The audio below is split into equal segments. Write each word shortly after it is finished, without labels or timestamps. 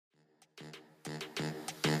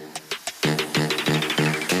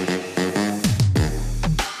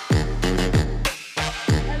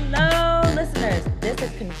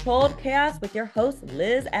Controlled Chaos with your hosts,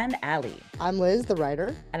 Liz and Allie. I'm Liz, the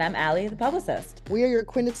writer. And I'm Allie, the publicist. We are your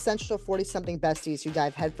quintessential 40-something besties who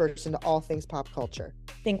dive headfirst into all things pop culture.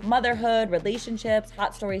 Think motherhood, relationships,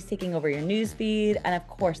 hot stories taking over your newsfeed, and of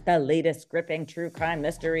course, the latest gripping true crime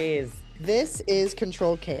mysteries. This is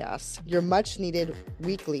Controlled Chaos, your much-needed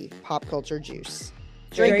weekly pop culture juice.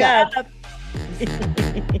 Drink up!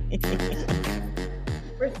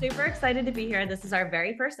 We're super excited to be here. This is our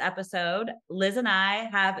very first episode. Liz and I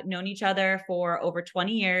have known each other for over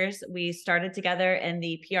 20 years. We started together in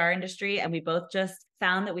the PR industry, and we both just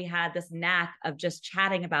found that we had this knack of just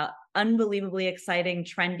chatting about unbelievably exciting,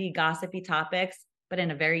 trendy, gossipy topics, but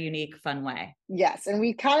in a very unique, fun way. Yes. And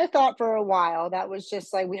we kind of thought for a while that was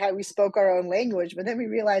just like we spoke our own language, but then we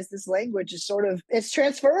realized this language is it's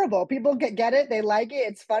transferable. People get it. They like it.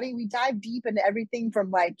 It's funny. We dive deep into everything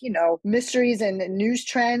from mysteries and news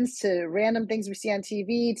trends to random things we see on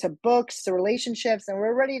TV to books to relationships. And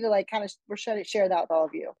we're ready to we're trying to share that with all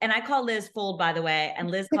of you. And I call Liz Fold, by the way, and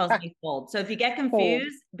Liz calls me Fold. So if you get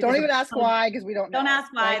confused, don't even ask why, because we don't know. Don't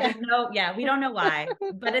ask why. We don't know why.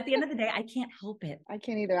 But at the end of the day, I can't help it. I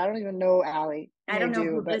can't either. I don't even know Allie. I don't know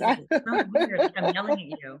who Liz is. It's not weird. I'm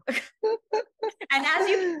yelling at you. And as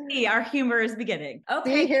you can see, our humor is beginning.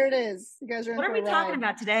 Okay. See, here it is. You guys are in What for are we a ride. talking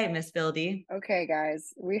about today, Miss Vildy? Okay,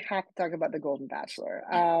 guys, we have to talk about the Golden Bachelor.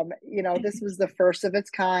 This was the first of its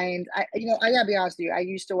kind. I gotta be honest with you. I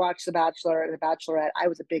used to watch The Bachelor and The Bachelorette. I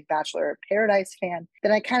was a big Bachelor Paradise fan.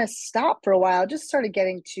 Then I kind of stopped for a while. Just started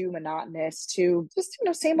getting too monotonous, to just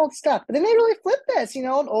same old stuff. But then they really flipped this. An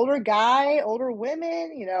older guy, older women.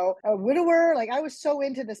 A widower. Like, I was so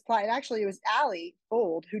into this plot. And actually, it was Allie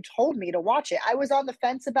Fold who told me to watch it. I was on the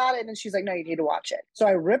fence about it, and then she's like, "No, you need to watch it." So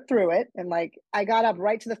I ripped through it, and I got up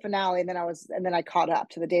right to the finale, and then I caught up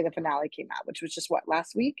to the day the finale came out, which was just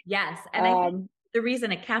last week. Yes, and I think the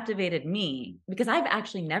reason it captivated me, because I've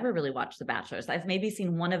actually never really watched The Bachelor. I've maybe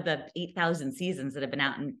seen one of the 8,000 seasons that have been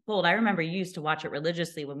out in Fold. I remember you used to watch it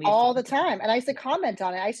religiously when we all the time, and I used to comment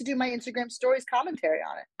on it. I used to do my Instagram stories commentary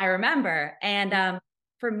on it. I remember, and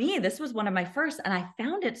for me, this was one of my first, and I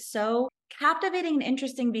found it so captivating and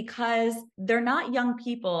interesting because they're not young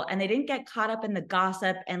people, and they didn't get caught up in the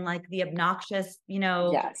gossip and the obnoxious,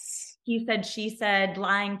 yes, he said, she said,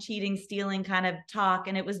 lying, cheating, stealing kind of talk.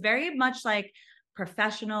 And it was very much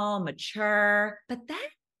professional, mature, but then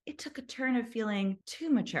it took a turn of feeling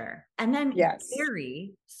too mature. And then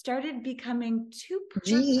Gerry started becoming too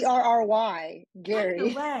Gerry. Gerry. By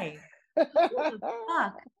the way, who the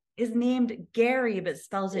fuck is named Gerry but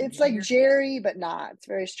spells it? It's like Gerry, but not. It's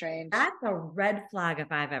very strange. That's a red flag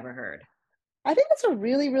if I've ever heard. I think that's a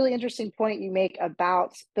really, really interesting point you make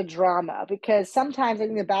about the drama, because sometimes I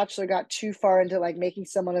think The Bachelor got too far into making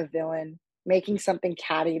someone a villain, making something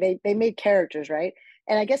catty. They made characters, right?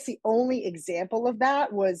 And I guess the only example of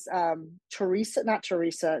that was Teresa's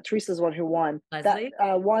the one who won. Leslie?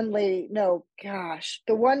 That one lady, no, gosh.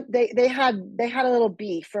 The one they had a little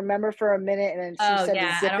beef, remember, for a minute, and then she said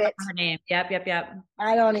to zip I don't it. remember her name. Yep.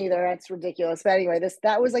 I don't either. That's ridiculous. But anyway,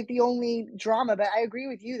 that was the only drama. But I agree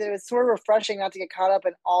with you that it was sort of refreshing not to get caught up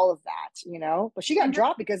in all of that, But she got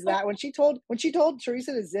dropped because of that. When she told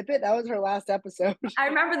Teresa to zip it, that was her last episode. I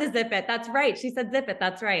remember the zip it. That's right. She said zip it.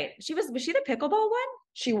 That's right. Was she the pickleball one?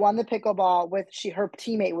 She won the pickleball her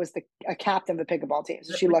teammate was a captain of the pickleball team.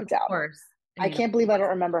 So she lucked out. Of course. I can't believe I don't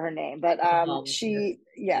remember her name, but she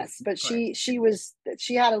had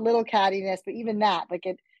a little cattiness, but even that,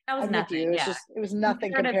 that was nothing. It was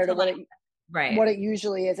nothing compared to what it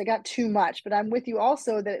usually is. It got too much, but I'm with you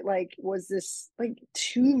also that was this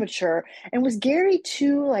too mature, and was Gerry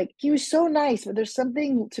too he was so nice, but there's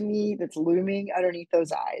something to me that's looming underneath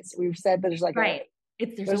those eyes. We've said that there's right.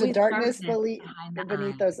 There's a darkness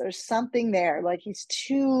beneath those. There's something there. He's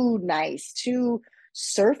too nice, too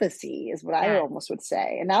surfacey is what I almost would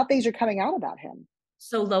say. And now things are coming out about him.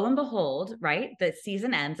 So lo and behold, right, the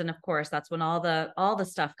season ends. And of course, that's when all the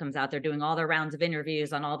stuff comes out. They're doing all their rounds of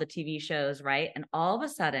interviews on all the TV shows, right? And all of a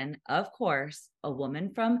sudden, of course, a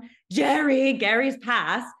woman from Gerry's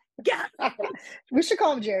past. We should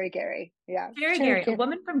call him Gerry. Yeah. Gerry. A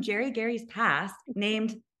woman from Gerry's past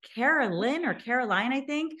named Caroline, I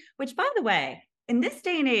think, which, by the way, in this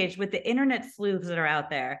day and age with the internet sleuths that are out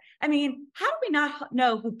there, I mean, how do we not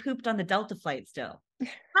know who pooped on the Delta flight still? How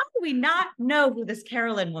do we not know who this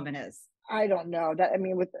Caroline woman is? I don't know that. I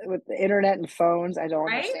mean, with the internet and phones, I don't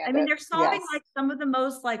Right? I understand mean, it. they're solving Yes. like some of the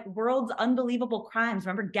most like world's unbelievable crimes.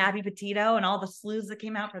 Remember Gabby Petito and all the sleuths that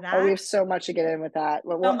came out for Oh, we that? have so much to get in with that.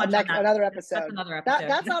 So Well, much on next that. another That's episode. another episode.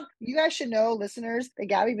 That's not. You guys should know, listeners, that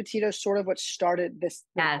Gabby Petito is sort of what started this.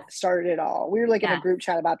 Yes. Started it all. We were like in a Yes. group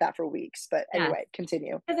chat about that for weeks. But Yes. anyway,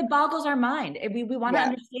 continue. Because it boggles our mind. We want to Yeah.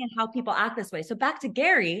 understand how people act this way. So back to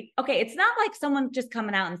Gerry. Okay, it's not like someone just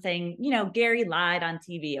coming out and saying, you know, Gerry lied on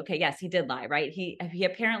TV. Okay, yes, he did lie, right? He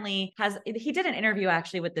apparently he did an interview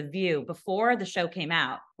actually with The View before the show came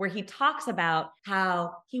out, where he talks about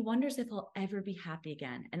how he wonders if he'll ever be happy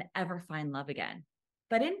again and ever find love again.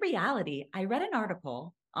 But in reality, I read an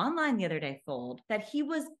article online the other day, Fold, that he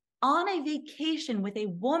was on a vacation with a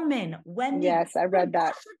woman when Yes, I read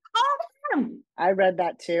that. I read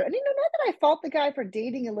that too. And not that I fault the guy for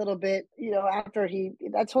dating a little bit, after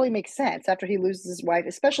that totally makes sense after he loses his wife,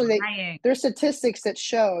 especially there's statistics that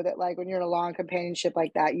show that like when you're in a long companionship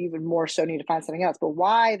like that, you even more so need to find something else. But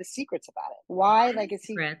why the secrets about it? Why, like, is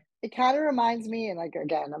he, it kind of reminds me, and like,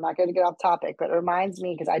 again, I'm not going to get off topic, but it reminds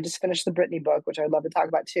me, because I just finished the Britney book, which I'd love to talk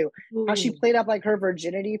about too, how she played up like her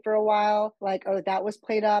virginity for a while. Like, oh, that was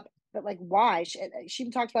played up. But like, why? She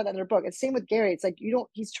even talks about that in her book. It's same with Gerry. It's like,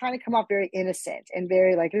 he's trying to come off very innocent and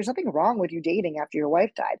very like, there's nothing wrong with you dating after your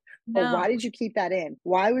wife died. No. But why did you keep that in?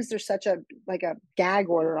 Why was there such a gag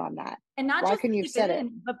order on that? And not why just couldn't you have said it,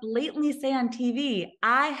 but blatantly say on TV,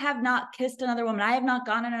 I have not kissed another woman. I have not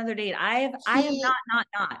gone on another date. I have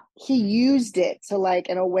not. He used it to like,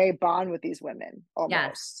 in a way, bond with these women almost.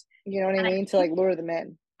 Yes. You know what I mean? To like lure them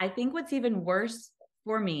in. I think what's even worse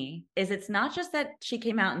for me is it's not just that she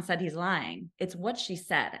came out and said he's lying. It's what she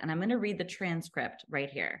said. And I'm going to read the transcript right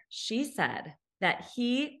here. She said that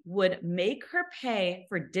he would make her pay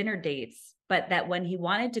for dinner dates, but that when he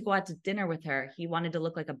wanted to go out to dinner with her, he wanted to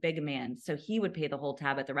look like a big man. So he would pay the whole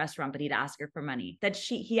tab at the restaurant, but he'd ask her for money. That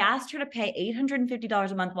he asked her to pay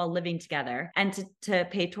 $850 a month while living together and to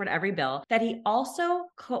pay toward every bill. That he also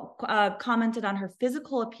commented on her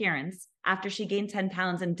physical appearance after she gained 10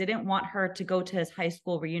 pounds and didn't want her to go to his high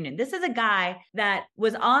school reunion. This is a guy that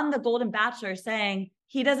was on the Golden Bachelor saying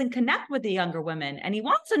he doesn't connect with the younger women and he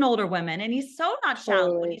wants an older woman and he's so not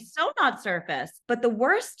shallow and he's so not surface. But the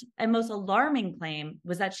worst and most alarming claim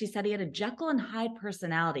was that she said he had a Jekyll and Hyde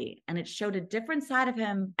personality and it showed a different side of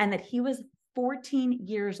him and that he was 14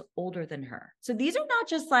 years older than her. So these are not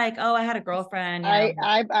just like, oh, I had a girlfriend.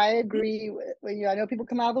 I agree with you. I know people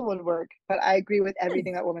come out of the woodwork, but I agree with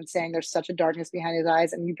everything that woman's saying. There's such a darkness behind his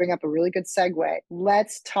eyes. And you bring up a really good segue.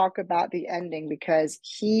 Let's talk about the ending because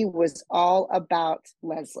he was all about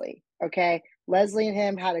Leslie. Okay. Leslie and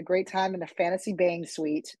him had a great time in the fantasy bang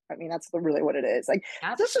suite. I mean, that's really what it is. Like,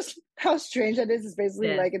 that's just how strange that is. It's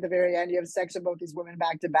basically like at the very end, you have sex with both these women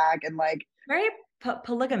back to back and like very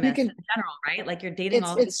polygamous in general, right? Like you're dating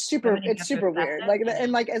it's super weird. Like,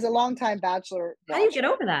 and like as a longtime bachelor, how do you get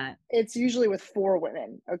over that? It's usually with 4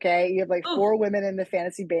 women. Okay, you have like 4 women in the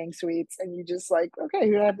fantasy bang suites, and you just like, okay,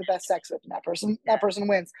 who do I have the best sex with? And that person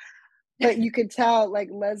wins. But you could tell, like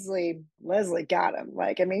Leslie got him.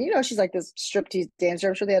 Like, I mean, she's like this striptease dancer.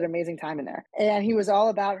 I'm sure they had an amazing time in there. And he was all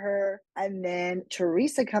about her. And then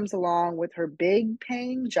Teresa comes along with her big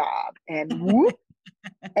paying job, and whoop.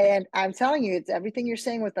 And I'm telling you, it's everything you're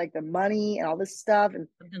saying with like the money and all this stuff. And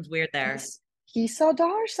something's weird there. He saw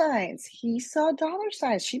dollar signs.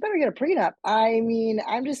 She better get a prenup. I mean,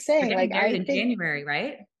 I'm just saying, like, I think January,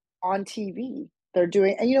 right? On TV. They're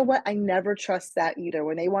doing, and you know what? I never trust that either.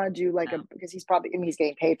 When they want to do like because he's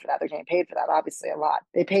getting paid for that. They're getting paid for that, obviously, a lot.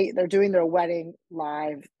 They're doing their wedding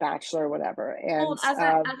live, Bachelor, whatever. And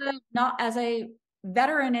as a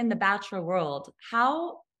veteran in the Bachelor world,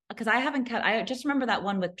 because I just remember that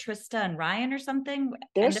one with Trista and Ryan or something.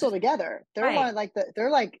 They're still together. They're one like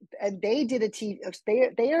and they did a TV.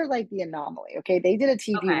 They are like the anomaly. Okay, they did a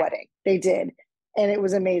TV wedding. They did. And it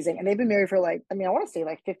was amazing. And they've been married for I want to say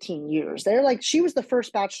 15 years. They're like, she was the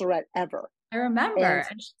first Bachelorette ever. I remember.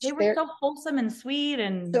 And they were so wholesome and sweet.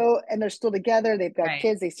 And they're still together. They've got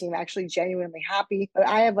kids. They seem actually genuinely happy. But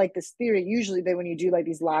I have like this theory, usually when you do like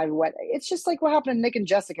these live it's just like what happened to Nick and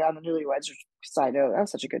Jessica on the Newlyweds, which side note, that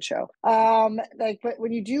was such a good show. But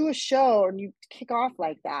when you do a show and you kick off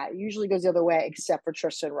like that, it usually goes the other way, except for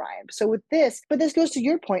Tristan and Ryan. So with this goes to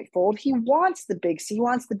your point, Fold. He wants the big C, he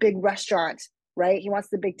wants the big restaurant. Right? He wants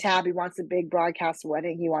the big tab. He wants the big broadcast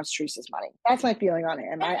wedding. He wants Teresa's money. That's my feeling on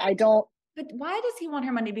him. I don't. But why does he want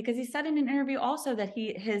her money? Because he said in an interview also that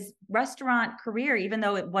his restaurant career, even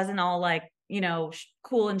though it wasn't all like,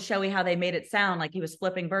 cool and showy how they made it sound like he was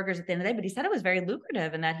flipping burgers at the end of the day, but he said it was very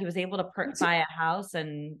lucrative and that he was able to buy a house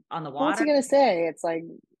and on the water. What's he going to say? It's like,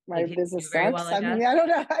 my Like he business do very well, sucks. I I guess. mean, I don't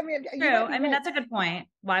know. I mean, True. you might be I mean, right. that's a good point.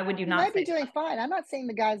 Why would you He not might say be doing that? fine. I'm not saying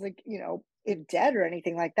the guy's like, if dead or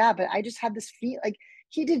anything like that, but I just had this feel like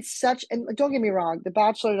he did such, and like, don't get me wrong, The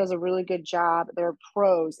Bachelor does a really good job. They're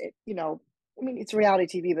pros. I mean, it's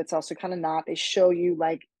reality TV, but it's also kind of not. They show you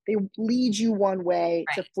like they lead you one way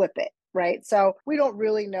to Right. flip it. Right. So we don't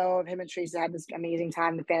really know if him and Tracy had this amazing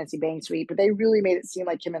time in the fantasy bang suite, but they really made it seem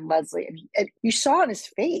like him and Leslie. And you saw in his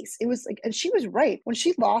face, it was like, and she was right. When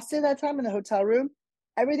she lost it that time in the hotel room,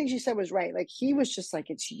 everything she said was right. Like he was just like,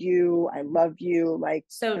 it's you, I love you. Like,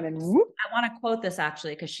 So and then whoop. I want to quote this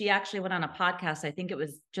actually, because she actually went on a podcast. I think it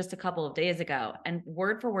was just a couple of days ago. And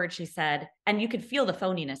word for word, she said, and you could feel the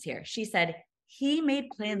phoniness here. She said, he made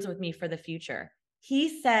plans with me for the future.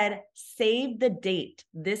 He said, save the date.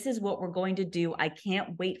 This is what we're going to do. I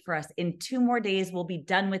can't wait for us. In 2 more days, we'll be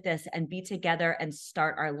done with this and be together and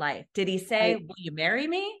start our life. Did he say, will you marry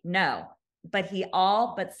me? No. But he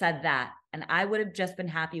all but said that. And I would have just been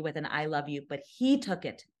happy with an I love you. But he took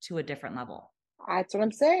it to a different level. That's what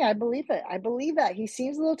I'm saying. I believe it. I believe that. He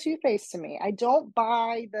seems a little two-faced to me. I don't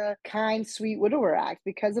buy the kind, sweet widower act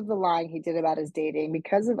because of the lying he did about his dating.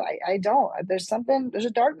 Because of I don't. There's a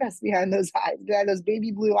darkness behind those eyes, behind those baby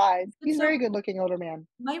blue eyes. He's a very good looking older man.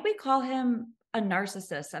 Might we call him a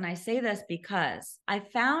narcissist? And I say this because I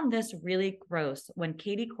found this really gross when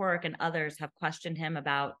Katie Couric and others have questioned him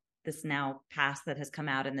about this now past that has come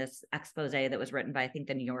out in this expose that was written by, I think,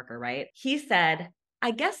 the New Yorker, right? He said, I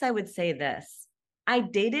guess I would say this. I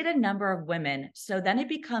dated a number of women, so then it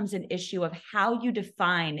becomes an issue of how you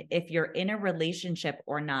define if you're in a relationship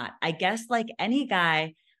or not. I guess like any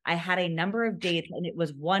guy, I had a number of dates and it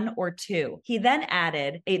was 1 or 2. He then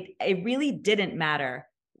added, it really didn't matter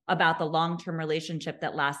about the long-term relationship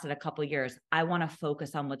that lasted a couple years. I want to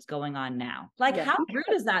focus on what's going on now. Like, how rude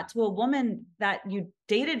is that to a woman that you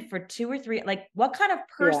dated for 2 or 3? Like, what kind of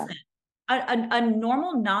person? Yeah. A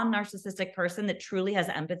normal non-narcissistic person that truly has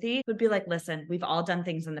empathy would be like, listen, we've all done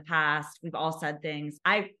things in the past. We've all said things.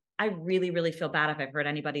 I really, really feel bad if I've hurt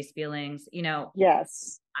anybody's feelings.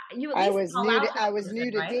 Yes. I was new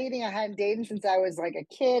to dating. I hadn't dated since I was like a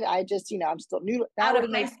kid. I just, I'm still new. Out of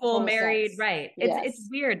high school, married. Sense. Right. Yes. It's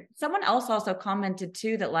weird. Someone else also commented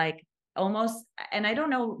too that like, almost, and I don't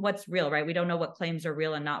know what's real, right? We don't know what claims are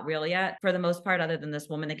real and not real yet for the most part, other than this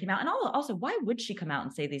woman that came out. And also, why would she come out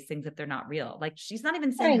and say these things if they're not real? Like, she's not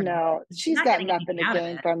even saying, I know she's got nothing to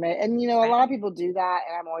gain from it. And, a lot of people do that.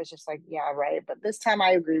 And I'm always just like, yeah, right. But this time I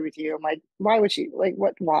agree with you. I'm like, why would she? Like,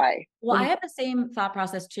 why? Well, I have the same thought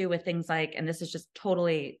process too with things like, and this is just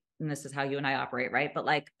totally, and this is how you and I operate, right? But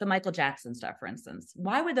like the Michael Jackson stuff, for instance,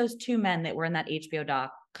 why would those 2 men that were in that HBO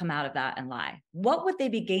doc come out of that and lie? What would they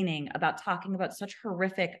be gaining about talking about such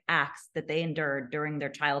horrific acts that they endured during their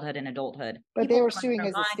childhood and adulthood? But they were suing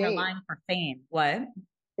his estate. They're lying for fame. What?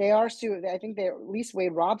 They are suing. I think at least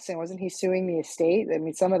Wade Robson, wasn't he suing the estate? I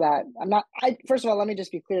mean, some of that. First of all, let me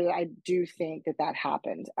just be clear that I do think that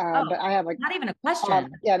happened. But I have like not even a question.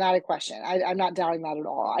 Yeah, not a question. I'm not doubting that at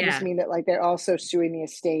all. I just mean that like they're also suing the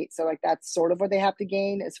estate, so like that's sort of what they have to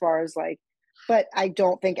gain as far as like. But I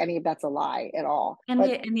don't think any of that's a lie at all. And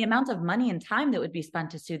the amount of money and time that would be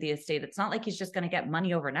spent to sue the estate, it's not like he's just going to get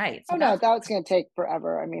money overnight. So that's going to take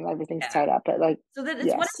forever. I mean, everything's tied up. But like, so that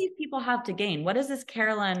it's what do these people have to gain? What is this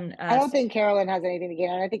Carolyn? I don't think Carolyn has anything to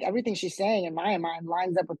gain. And I think everything she's saying in my mind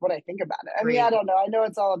lines up with what I think about it. I mean, I don't know. I know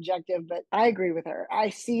it's all objective, but I agree with her. I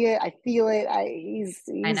see it. I feel it.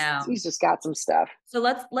 I know he's just got some stuff. So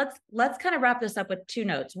let's kind of wrap this up with 2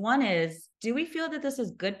 notes. One is, do we feel that this is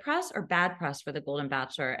good press or bad press for the Golden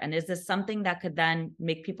Bachelor? And is this something that could then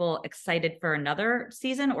make people excited for another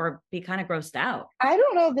season or be kind of grossed out? I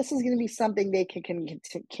don't know if this is going to be something they can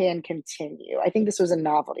continue. I think this was a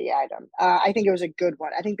novelty item. I think it was a good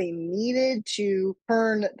one. I think they needed to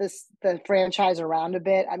turn the franchise around a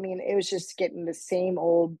bit. I mean, it was just getting the same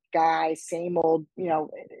old guy, same old,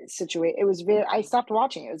 situation. It was I stopped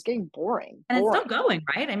watching it. It was getting boring. And it's still going,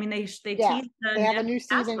 right? I mean, they teased they have a new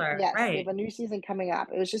season. Yes, right. They have a new season coming up.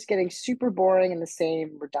 It was just getting super boring and the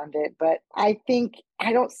same, redundant. But I think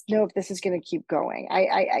I don't know if this is going to keep going.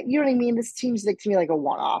 I you know what I mean? This seems like to me like a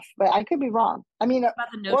one-off, but I could be wrong. I mean,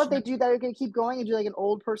 or if they do that, they're going to keep going and do like an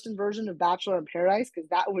old person version of Bachelor in Paradise, because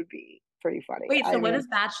that would be pretty funny. Wait, so what is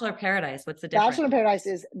Bachelor Paradise? What's the difference? Bachelor in Paradise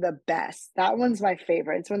is the best. That one's my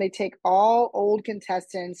favorite. It's when they take all old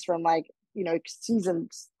contestants from like,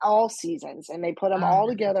 all seasons, and they put them all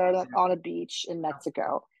together on a beach in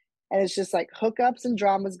Mexico. And it's just like hookups and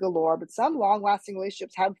dramas galore. But some long lasting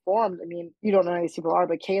relationships have formed. I mean, you don't know who these people are,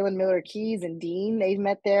 but Kaylin Miller Keys and Dean, they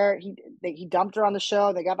met there. He dumped her on the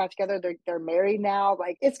show. They got back together. They're married now.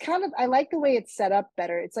 Like, it's kind of, I like the way it's set up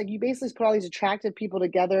better. It's like you basically put all these attractive people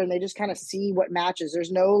together and they just kind of see what matches.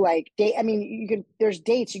 There's no like date. I mean, there's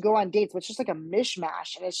dates, you go on dates, but it's just like a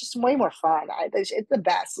mishmash and it's just way more fun. It's the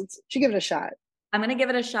best. Should give it a shot. I'm going to give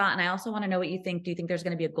it a shot. And I also want to know what you think. Do you think there's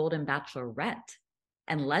going to be a Golden Bachelorette?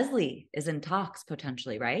 And Leslie is in talks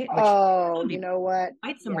potentially, right? You know what?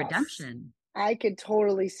 Quite some redemption. I could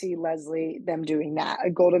totally see them doing that. A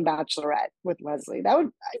Golden Bachelorette with Leslie. That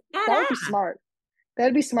would be smart.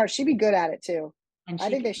 That'd be smart. She'd be good at it too. And I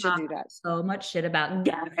think they should do that. So much shit about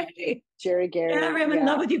Gerry. Gary. I'm in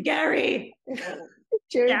love with you, Gerry.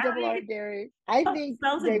 Gerry. Gerry. I think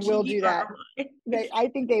they will do that. I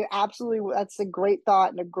think they absolutely. That's a great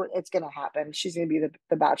thought, and it's going to happen. She's going to be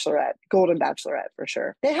the Bachelorette, Golden Bachelorette for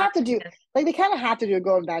sure. They have to do they kind of have to do a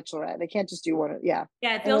Golden Bachelorette. They can't just do one. Yeah.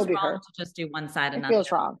 Yeah, it feels wrong to just do one side. It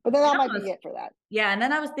feels wrong, but then that might be it for that. Yeah, and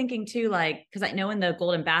then I was thinking too, like, because I know in the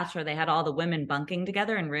Golden Bachelor they had all the women bunking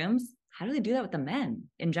together in rooms. How do they do that with the men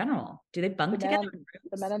in general? Do they bunk together in rooms?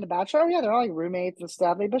 The men in the Bachelor? Yeah, they're all like roommates and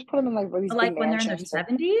stuff. They just put them in like these like when they're in their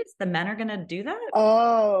 70s, the men are going to do that?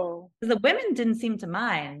 Oh. The women didn't seem to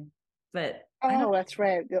mind, but... Oh, that's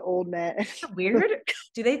right. The old men. Weird.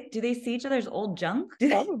 Do they see each other's old junk?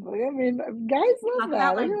 Probably. I mean, guys love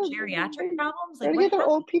that. About like geriatric problems? Like, they get their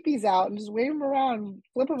old peepees out and just wave them around,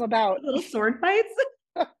 flip them about. Little sword fights?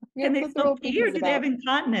 Can they still pee or do they have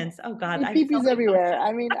incontinence? Oh God. Peepees everywhere.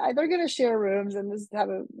 I mean, they're going to share rooms and just have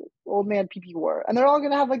an old man pee-pee war. And they're all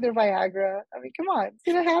going to have like their Viagra. I mean, come on. It's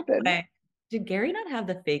going to happen. Okay. Did Gerry not have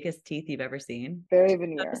the fakest teeth you've ever seen? Very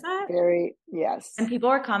veneer. Very, yes. And people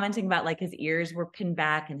are commenting about like his ears were pinned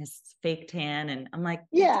back and his fake tan. And I'm like,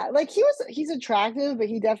 yeah, like he's attractive, but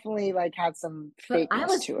he definitely like had some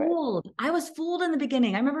fakeness to it. I was fooled in the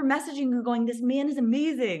beginning. I remember messaging you going, this man is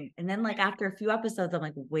amazing. And then like after a few episodes, I'm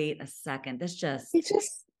like, wait a second.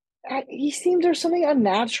 He seemed there's something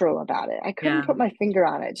unnatural about it. I couldn't put my finger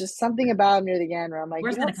on it. Just something about him near the end where I'm like,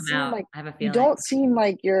 where's gonna come out? Like, I have a feeling you don't seem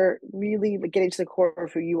like you're really getting to the core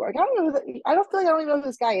of who you are. I don't know. I don't feel like I don't even know who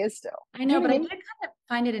this guy is still. I know, but I did kind of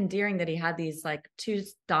find it endearing that he had these like 2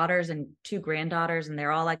 daughters and 2 granddaughters, and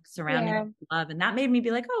they're all like surrounding him with love, and that made me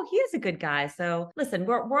be like, oh, he is a good guy. So listen,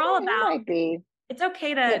 we're all about. Might be. It's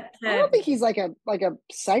okay to. I don't think he's like a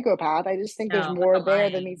psychopath. I just think there's more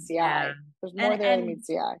there than meets the eye. There's more there than meets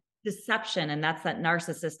the eye. Deception, and that's that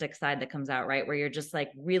narcissistic side that comes out, right, where you're just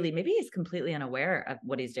like, really, maybe he's completely unaware of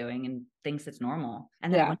what he's doing and thinks it's normal.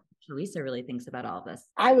 And then what Teresa really thinks about all of this.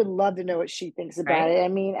 I would love to know what she thinks about it. I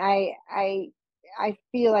mean, I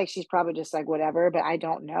feel like she's probably just like whatever, but I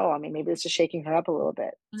don't know. I mean, maybe it's just shaking her up a little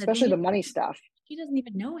bit, especially the money stuff. She doesn't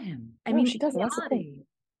even know him. I mean, she doesn't. That's the thing.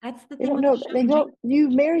 That's the thing. They don't. You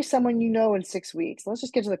marry someone you know in 6 weeks. Let's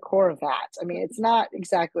just get to the core of that. I mean, it's not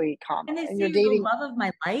exactly common. And you're dating the love of my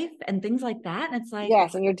life and things like that. And it's like,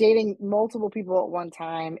 yes, and you're dating multiple people at one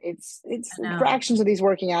time. It's fractions of these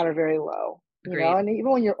working out are very low. Agreed. You know, and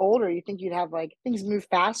even when you're older, you think you'd have like things move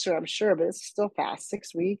faster, I'm sure, but it's still fast.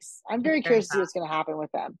 6 weeks. I'm very curious to see what's going to happen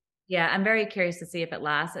with them. Yeah, I'm very curious to see if it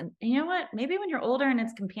lasts. And you know what? Maybe when you're older and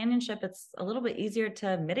it's companionship, it's a little bit easier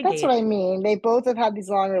to mitigate. That's what I mean. They both have had these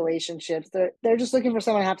long relationships. They're just looking for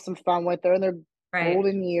someone to have some fun with. They're in their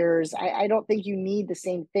golden years. I don't think you need the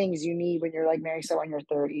same things you need when you're like marrying someone in your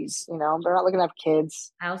 30s. You know, they're not looking to have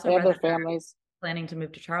kids. I also they have their families. Planning to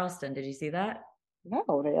move to Charleston. Did you see that?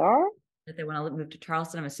 No, they are. That they want to move to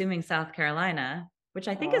Charleston. I'm assuming South Carolina, which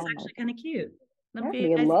I think is actually kind of cute. That'd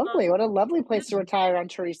be lovely. What a lovely place to retire on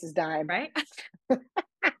Teresa's dime. Right? And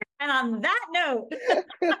on that note,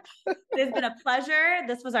 it's been a pleasure.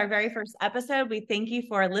 This was our very first episode. We thank you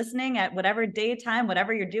for listening at whatever daytime,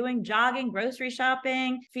 whatever you're doing, jogging, grocery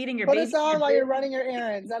shopping, feeding your baby. Put us on while you're running your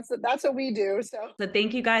errands. That's what we do. So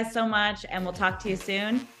thank you guys so much, and we'll talk to you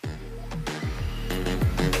soon.